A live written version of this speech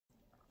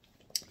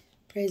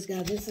Praise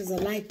God. This is a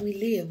life we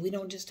live. We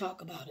don't just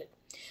talk about it.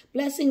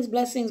 Blessings,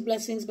 blessings,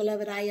 blessings,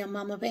 beloved. I am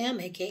Mama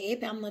Pam, a.k.a.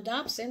 Pamela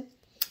Dobson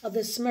of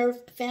the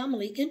SMRF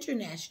Family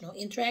International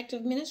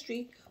Interactive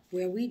Ministry,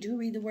 where we do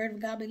read the Word of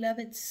God,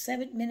 beloved,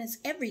 7 minutes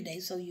every day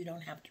so you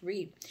don't have to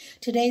read.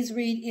 Today's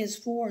read is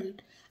for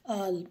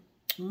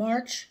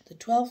March the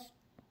 12th.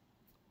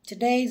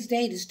 Today's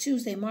date is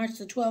Tuesday, March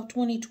the 12th,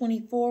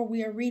 2024.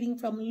 We are reading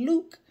from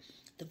Luke,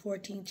 the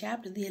 14th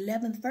chapter, the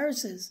 11th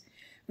verses.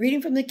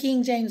 Reading from the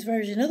King James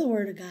Version of the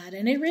Word of God,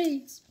 and it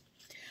reads,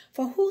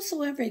 For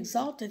whosoever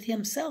exalteth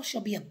himself shall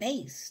be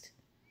abased,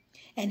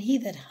 and he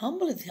that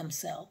humbleth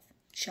himself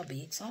shall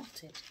be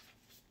exalted.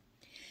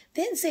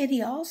 Then said he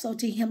also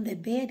to him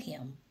that bade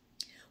him,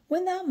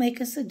 When thou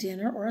makest a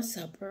dinner or a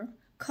supper,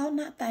 call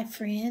not thy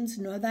friends,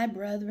 nor thy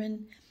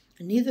brethren,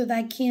 neither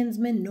thy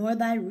kinsmen, nor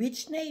thy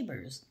rich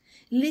neighbors,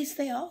 lest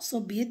they also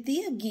bid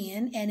thee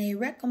again, and a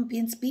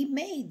recompense be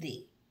made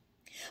thee.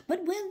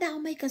 But when thou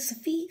makest a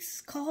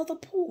feast, call the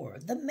poor,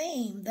 the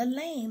maimed, the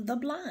lame, the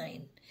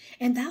blind,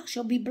 and thou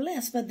shalt be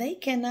blessed, for they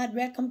cannot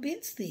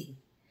recompense thee.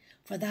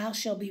 For thou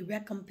shalt be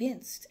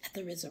recompensed at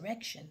the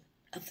resurrection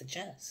of the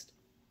just.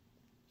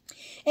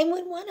 And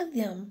when one of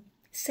them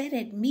sat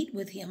at meat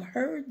with him,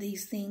 heard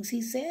these things,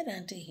 he said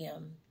unto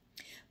him,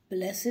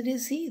 Blessed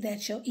is he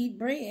that shall eat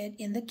bread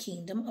in the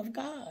kingdom of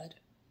God.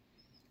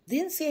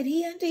 Then said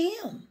he unto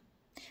him,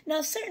 Now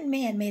a certain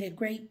man made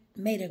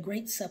a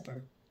great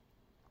supper,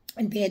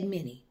 and bade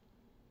many,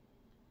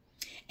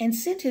 and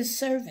sent his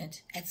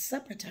servant at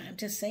supper time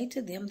to say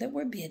to them that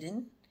were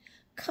bidden,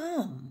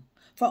 Come,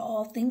 for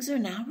all things are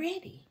now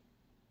ready.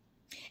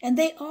 And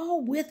they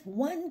all with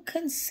one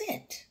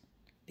consent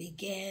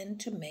began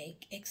to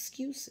make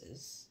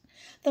excuses.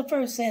 The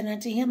first said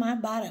unto him, I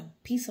bought a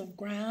piece of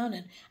ground,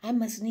 and I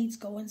must needs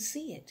go and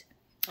see it.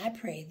 I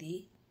pray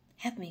thee,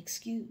 have me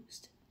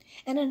excused.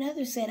 And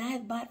another said, I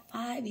have bought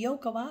 5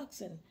 yoke of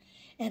oxen,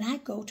 and I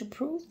go to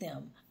prove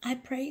them. I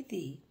pray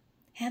thee,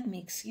 have me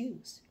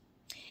excused.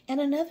 And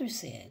another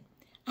said,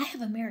 I have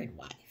a married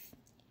wife,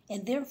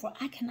 and therefore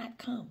I cannot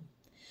come.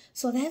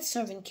 So that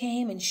servant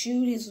came and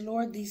shewed his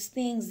lord these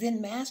things.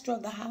 Then master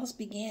of the house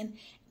became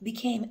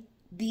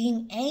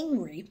being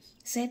angry,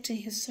 said to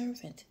his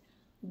servant,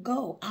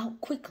 Go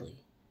out quickly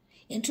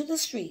into the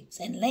streets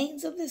and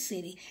lanes of the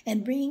city,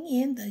 and bring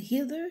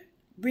hither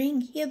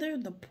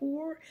the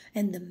poor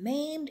and the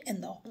maimed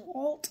and the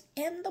halt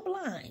and the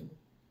blind.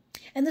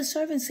 And the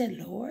servant said,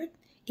 Lord,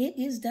 it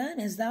is done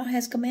as thou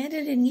hast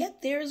commanded, and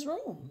yet there is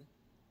room.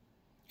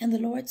 And the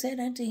Lord said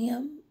unto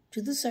him,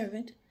 to the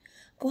servant,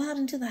 Go out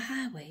into the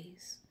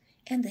highways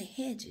and the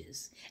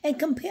hedges, and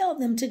compel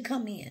them to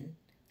come in,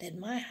 that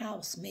my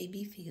house may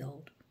be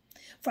filled.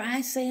 For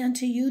I say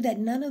unto you that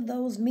none of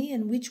those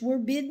men which were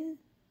bidden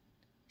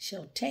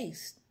shall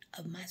taste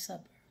of my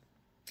supper.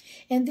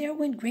 And there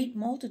went great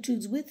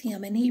multitudes with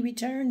him, and he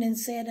returned and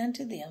said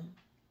unto them,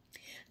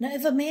 Now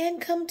if a man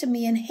come to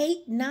me and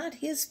hate not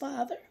his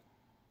father,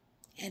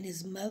 and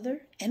his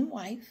mother and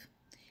wife,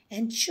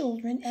 and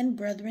children and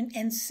brethren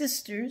and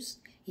sisters,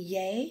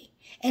 yea,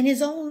 and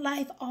his own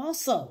life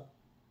also,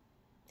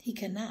 he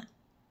cannot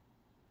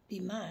be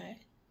my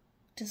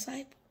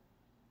disciple.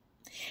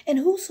 And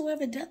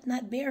whosoever doth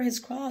not bear his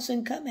cross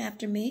and come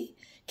after me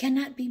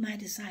cannot be my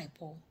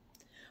disciple.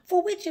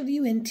 For which of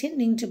you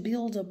intending to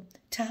build a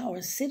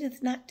tower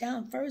sitteth not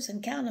down first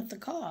and counteth the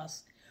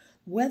cost,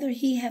 whether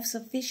he have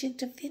sufficient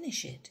to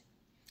finish it?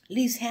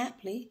 Least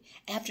haply,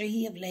 after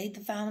he have laid the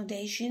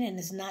foundation and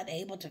is not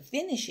able to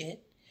finish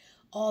it,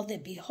 all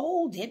that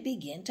behold it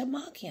begin to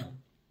mock him,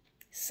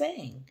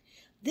 saying,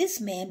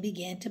 This man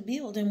began to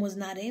build and was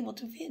not able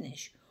to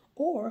finish.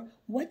 Or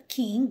what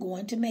king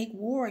going to make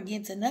war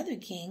against another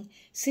king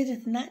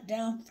sitteth not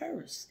down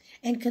first,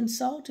 and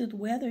consulteth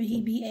whether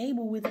he be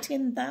able with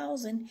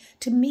 10,000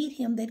 to meet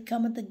him that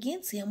cometh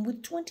against him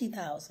with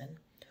 20,000?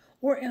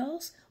 Or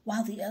else,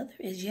 while the other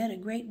is yet a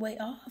great way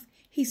off,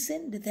 he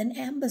sendeth an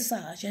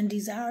ambassage, and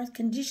desireth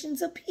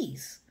conditions of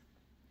peace.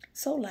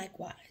 So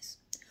likewise,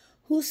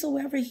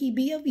 whosoever he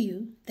be of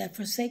you, that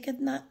forsaketh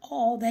not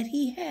all that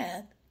he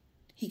hath,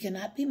 he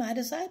cannot be my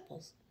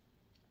disciples.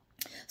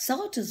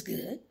 Salt is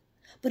good,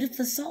 but if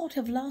the salt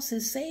have lost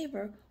his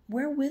savor,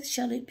 wherewith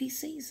shall it be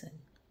seasoned?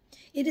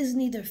 It is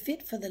neither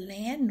fit for the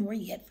land, nor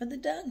yet for the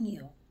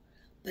dunghill,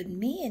 but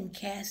men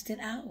cast it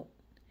out.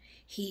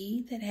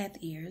 He that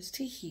hath ears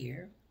to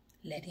hear,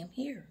 let him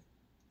hear.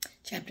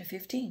 Chapter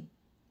 15.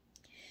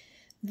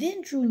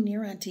 Then drew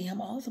near unto him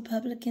all the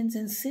publicans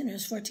and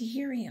sinners for to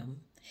hear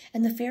him.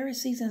 And the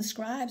Pharisees and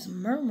scribes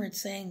murmured,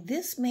 saying,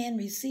 This man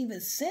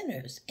receiveth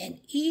sinners, and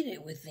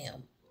eateth with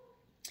them.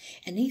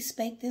 And he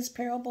spake this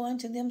parable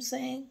unto them,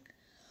 saying,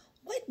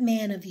 What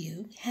man of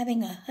you,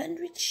 having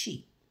 100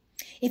 sheep,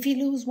 if he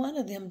lose one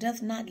of them,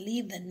 doth not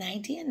leave the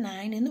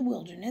 99 in the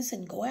wilderness,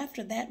 and go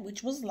after that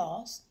which was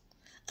lost,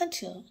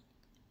 until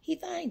he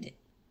find it?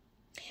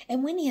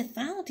 And when he hath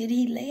found it,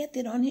 he layeth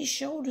it on his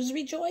shoulders,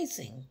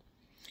 rejoicing.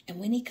 And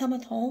when he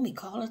cometh home, he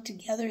calleth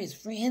together his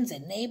friends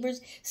and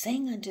neighbors,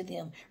 saying unto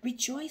them,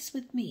 Rejoice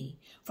with me,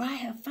 for I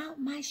have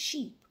found my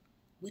sheep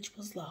which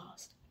was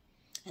lost.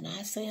 And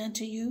I say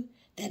unto you,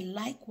 that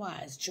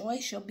likewise joy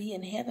shall be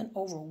in heaven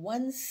over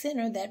one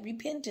sinner that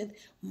repenteth,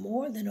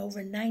 more than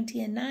over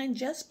 99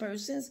 just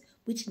persons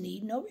which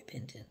need no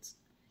repentance.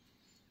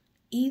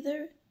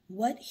 Either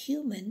what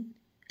woman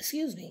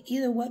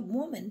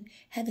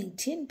having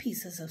 10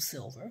 pieces of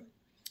silver,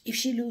 if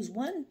she lose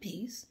one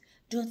piece,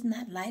 doth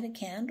not light a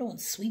candle and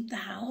sweep the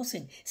house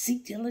and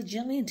seek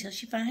diligently until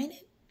she find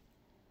it?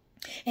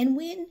 And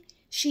when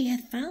she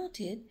hath found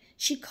it,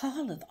 she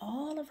calleth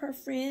all of her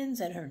friends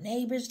and her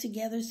neighbors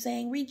together,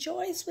 saying,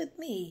 Rejoice with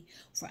me,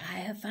 for I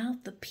have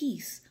found the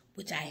piece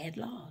which I had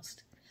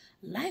lost.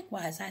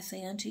 Likewise I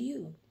say unto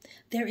you,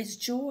 there is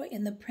joy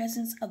in the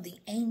presence of the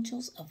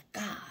angels of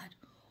God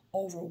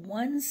over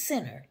one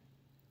sinner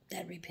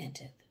that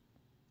repenteth.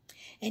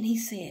 And he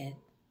said,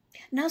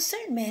 Now a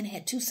certain man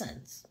had 2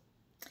 sons.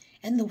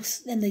 And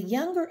the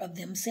younger of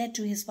them said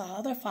to his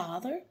father,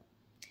 Father,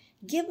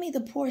 give me the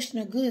portion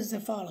of goods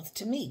that falleth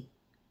to me.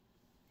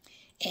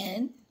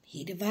 And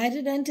he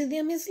divided unto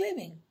them his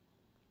living.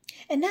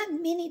 And not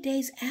many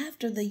days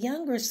after, the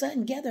younger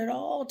son gathered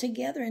all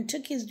together and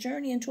took his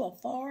journey into a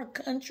far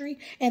country,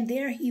 and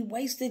there he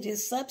wasted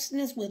his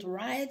substance with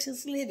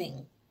riotous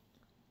living.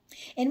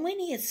 And when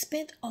he had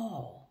spent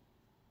all,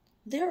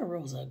 there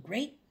arose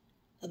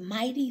a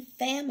mighty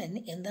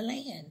famine in the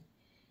land,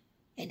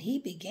 and he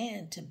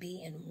began to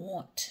be in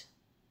want.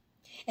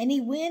 And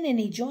he went and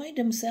he joined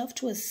himself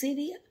to a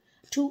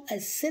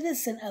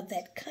citizen of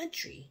that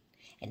country,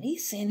 and he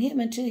sent him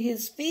into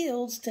his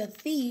fields to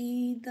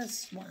feed the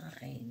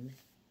swine.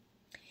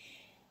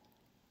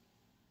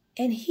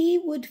 And he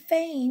would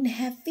fain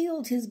have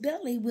filled his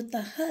belly with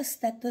the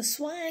husk that the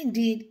swine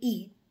did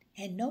eat,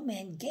 and no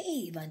man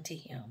gave unto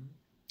him.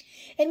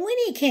 And when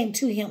he came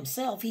to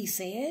himself, he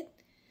said,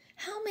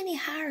 How many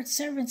hired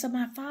servants of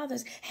my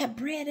father's have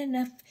bread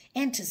enough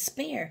and to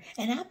spare,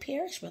 and I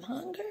perish with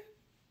hunger?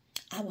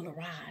 I will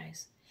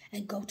arise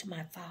and go to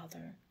my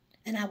father,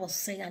 and I will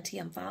say unto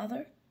him,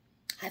 Father,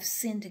 I've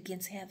sinned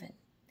against heaven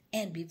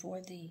and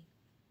before thee,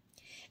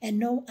 and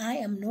know I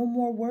am no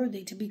more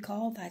worthy to be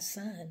called thy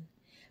son.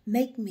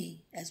 Make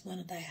me as one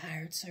of thy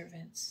hired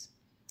servants.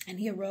 And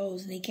he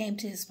arose and he came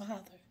to his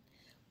father.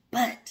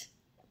 But,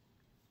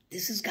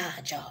 this is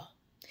God, y'all.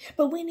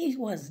 But when he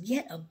was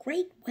yet a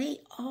great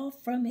way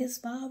off from his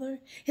father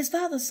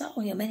saw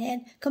him and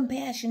had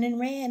compassion and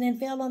ran and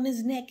fell on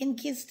his neck and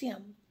kissed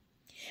him.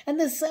 And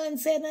the son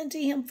said unto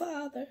him,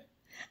 Father,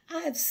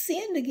 I have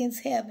sinned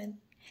against heaven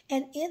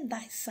and in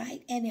thy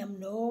sight, and am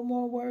no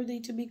more worthy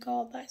to be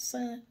called thy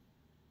son.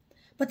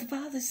 But the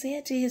father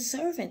said to his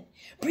servant,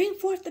 Bring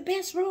forth the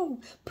best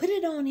robe, put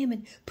it on him,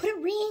 and put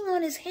a ring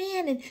on his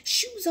hand and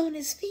shoes on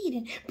his feet,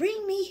 and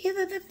bring me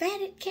hither the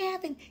fatted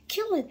calf, and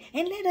kill it,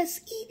 and let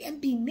us eat and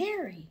be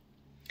merry.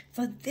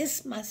 For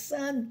this my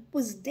son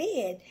was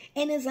dead,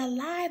 and is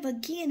alive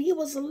again. He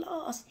was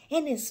lost,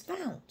 and is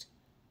found.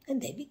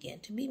 And they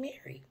began to be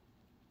merry.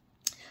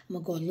 I'm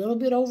going to go a little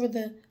bit over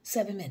the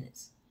 7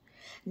 minutes.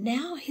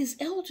 Now his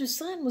elder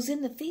son was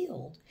in the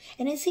field,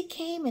 and as he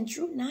came and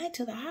drew nigh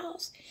to the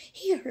house,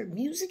 he heard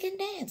music and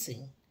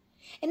dancing.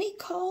 And he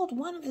called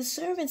one of the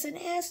servants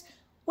and asked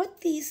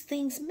what these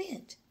things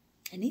meant.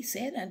 And he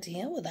said unto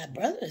him, Well, thy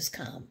brother is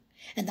come,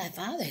 and thy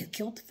father hath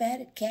killed the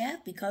fatted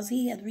calf, because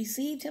he hath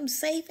received him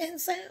safe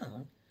and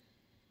sound.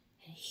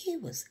 And he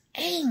was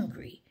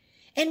angry,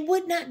 and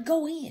would not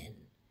go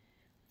in.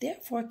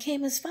 Therefore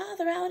came his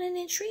father out and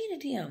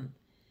entreated him.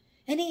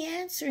 And he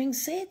answering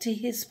said to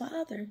his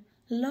father,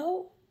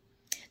 Lo,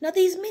 now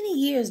these many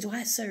years do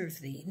I serve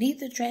thee,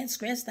 neither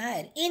transgressed I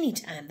at any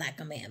time thy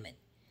commandment.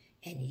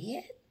 And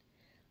yet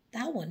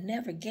thou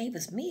never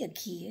gavest me a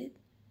kid,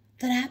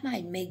 that I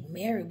might make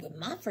merry with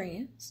my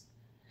friends.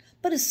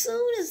 But as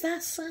soon as thy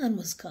son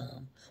was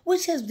come,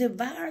 which has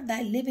devoured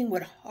thy living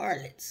with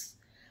harlots,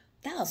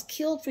 thou hast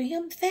killed for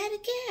him the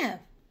fatted calf.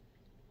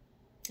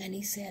 And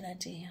he said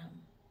unto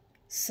him,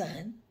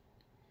 Son,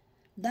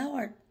 thou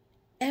art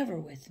ever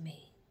with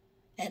me,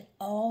 and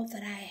all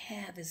that I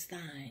have is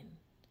thine.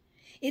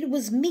 It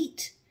was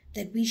meet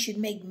that we should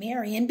make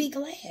merry and be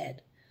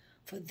glad,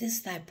 for this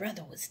thy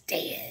brother was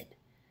dead,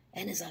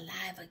 and is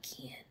alive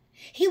again.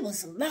 He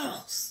was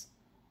lost,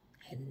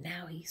 and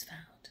now he's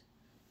found.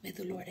 May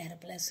the Lord add a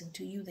blessing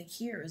to you, the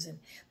hearers, and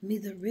me,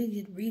 the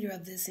reader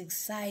of this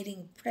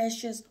exciting,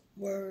 precious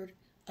word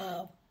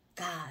of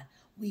God.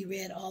 We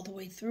read all the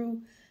way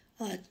through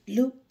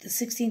Luke, the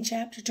 16th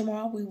chapter.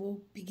 Tomorrow we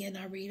will begin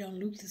our read on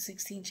Luke, the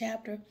 16th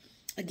chapter.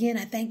 Again,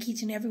 I thank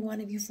each and every one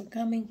of you for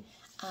coming.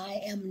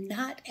 I am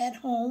not at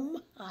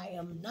home.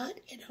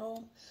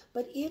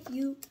 But if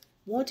you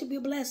want to be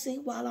a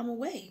blessing while I'm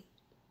away,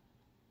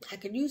 I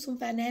could use some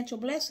financial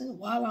blessing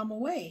while I'm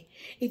away.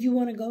 If you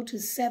want to go to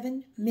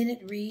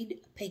 7-Minute Read,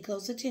 pay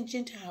close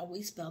attention to how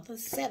we spell the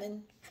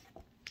 7.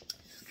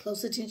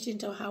 Close attention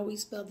to how we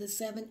spell the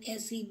 7,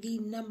 S-E-V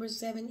number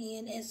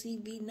 7-N,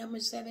 S-E-V number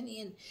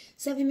 7-N.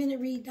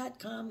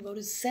 7minuteread.com. Go to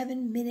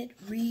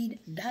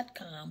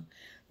 7minuteread.com.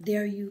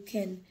 There you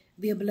can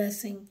be a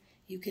blessing.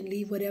 You can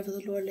leave whatever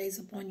the Lord lays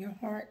upon your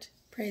heart.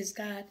 Praise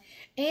God.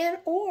 And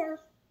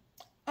or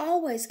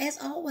as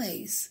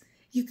always,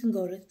 you can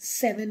go to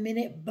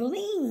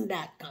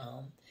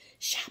 7minutebling.com.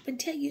 Shop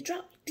until you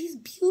drop these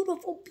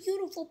beautiful,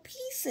 beautiful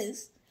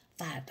pieces.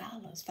 $5.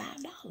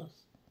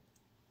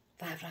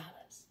 $5.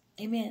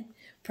 Amen.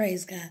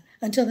 Praise God.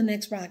 Until the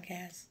next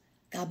broadcast.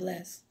 God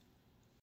bless.